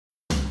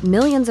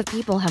Millions of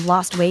people have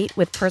lost weight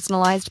with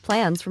personalized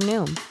plans from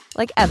Noom.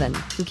 Like Evan,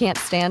 who can't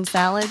stand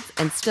salads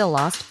and still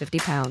lost 50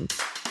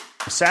 pounds.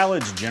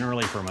 Salads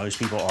generally for most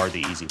people are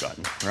the easy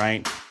button,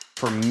 right?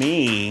 For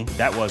me,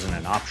 that wasn't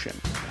an option.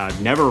 I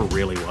never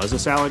really was a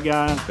salad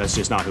guy. That's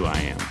just not who I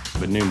am.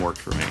 But Noom worked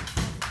for me.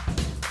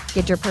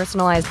 Get your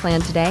personalized plan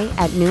today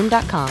at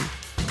Noom.com.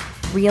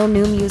 Real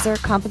Noom user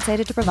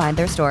compensated to provide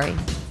their story.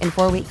 In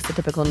 4 weeks, the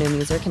typical Noom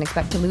user can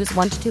expect to lose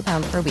 1 to 2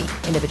 pounds per week.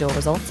 Individual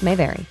results may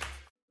vary.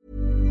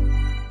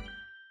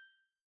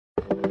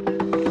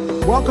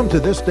 Welcome to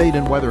This Date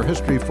in Weather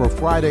History for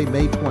Friday,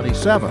 May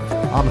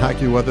 27th. I'm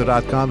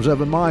AccuWeather.com's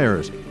Evan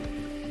Myers.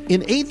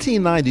 In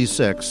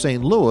 1896,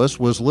 St. Louis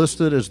was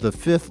listed as the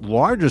 5th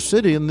largest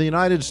city in the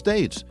United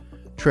States,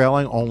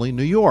 trailing only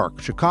New York,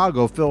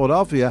 Chicago,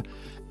 Philadelphia,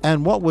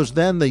 and what was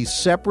then the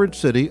separate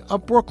city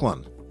of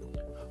Brooklyn.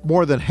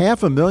 More than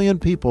 500,000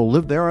 people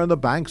lived there on the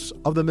banks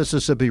of the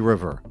Mississippi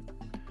River.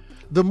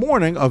 The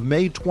morning of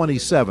May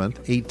 27,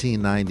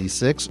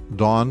 1896,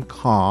 dawned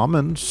calm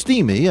and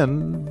steamy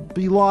and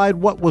belied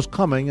what was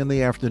coming in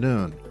the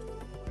afternoon.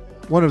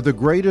 One of the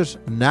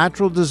greatest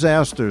natural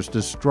disasters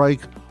to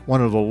strike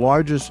one of the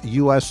largest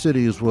U.S.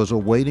 cities was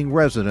awaiting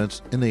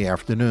residents in the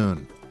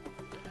afternoon.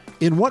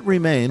 In what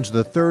remains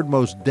the third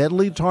most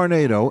deadly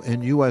tornado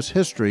in U.S.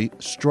 history,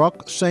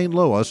 struck St.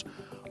 Louis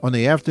on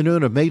the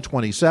afternoon of May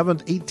 27,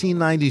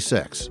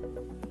 1896.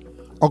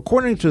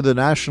 According to the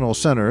National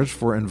Centers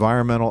for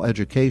Environmental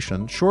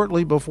Education,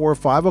 shortly before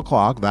 5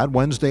 o'clock that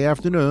Wednesday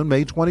afternoon,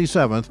 May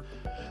 27th,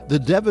 the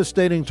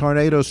devastating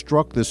tornado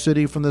struck the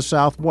city from the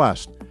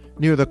southwest,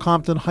 near the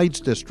Compton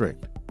Heights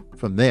district.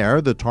 From there,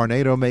 the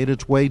tornado made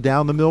its way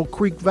down the Mill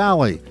Creek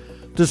Valley,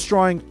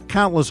 destroying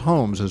countless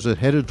homes as it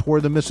headed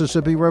toward the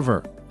Mississippi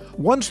River.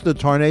 Once the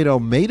tornado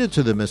made it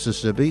to the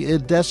Mississippi,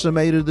 it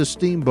decimated the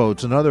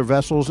steamboats and other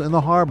vessels in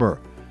the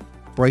harbor,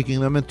 breaking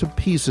them into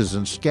pieces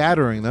and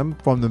scattering them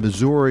from the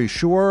Missouri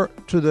shore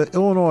to the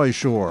Illinois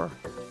shore.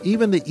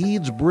 Even the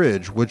Eads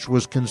Bridge, which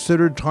was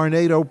considered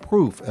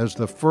tornado-proof as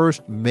the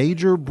first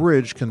major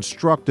bridge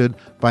constructed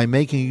by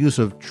making use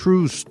of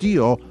true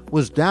steel,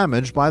 was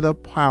damaged by the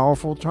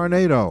powerful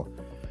tornado,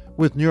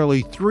 with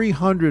nearly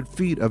 300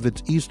 feet of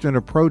its eastern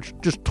approach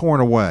just torn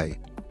away.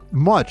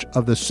 Much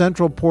of the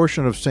central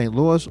portion of St.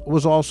 Louis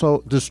was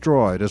also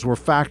destroyed, as were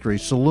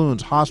factories,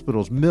 saloons,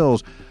 hospitals,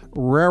 mills,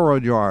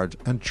 railroad yards,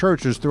 and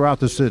churches throughout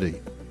the city.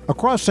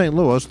 Across St.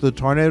 Louis, the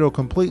tornado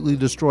completely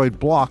destroyed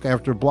block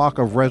after block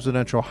of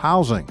residential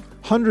housing.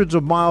 Hundreds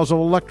of miles of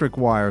electric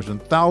wires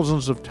and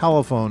thousands of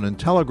telephone and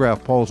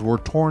telegraph poles were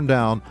torn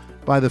down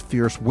by the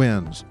fierce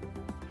winds.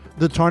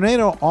 The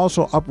tornado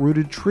also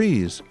uprooted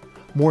trees,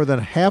 more than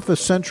half a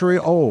century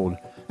old,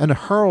 and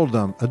hurled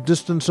them a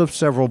distance of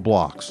several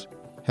blocks.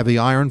 Heavy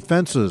iron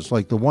fences,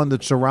 like the one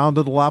that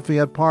surrounded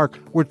Lafayette Park,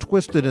 were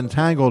twisted and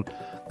tangled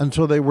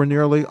until they were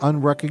nearly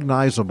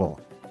unrecognizable.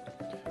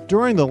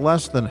 During the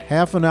less than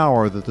half an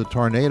hour that the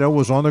tornado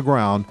was on the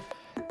ground,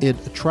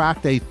 it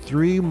tracked a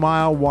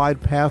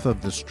 3-mile-wide path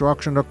of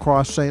destruction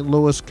across St.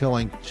 Louis,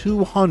 killing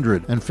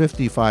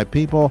 255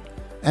 people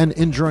and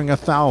injuring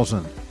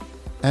 1,000,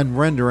 and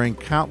rendering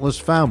countless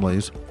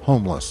families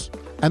homeless.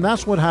 And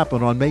that's what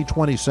happened on May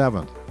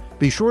 27th.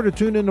 Be sure to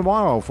tune in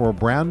tomorrow for a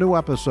brand new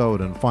episode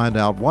and find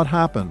out what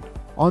happened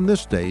on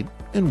this date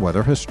in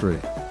weather history.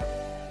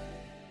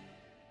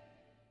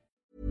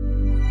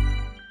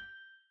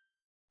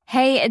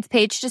 Hey, it's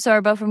Paige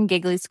DeSorbo from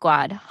Giggly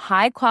Squad.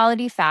 High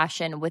quality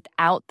fashion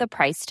without the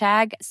price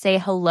tag. Say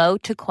hello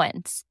to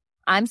Quince.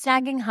 I'm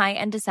snagging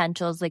high-end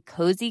essentials like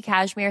cozy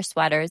cashmere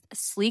sweaters,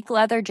 sleek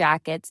leather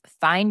jackets,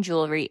 fine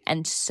jewelry,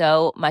 and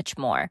so much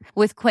more.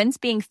 With Quince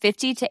being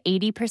 50 to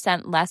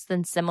 80% less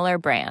than similar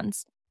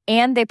brands.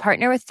 And they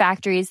partner with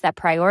factories that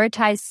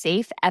prioritize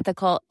safe,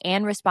 ethical,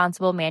 and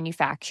responsible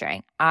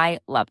manufacturing. I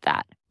love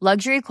that.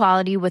 Luxury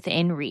quality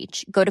within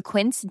reach. Go to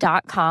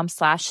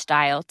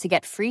quince.com/style to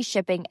get free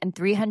shipping and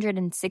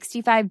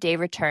 365-day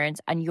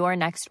returns on your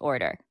next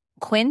order.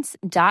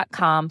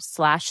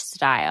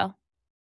 Quince.com/style.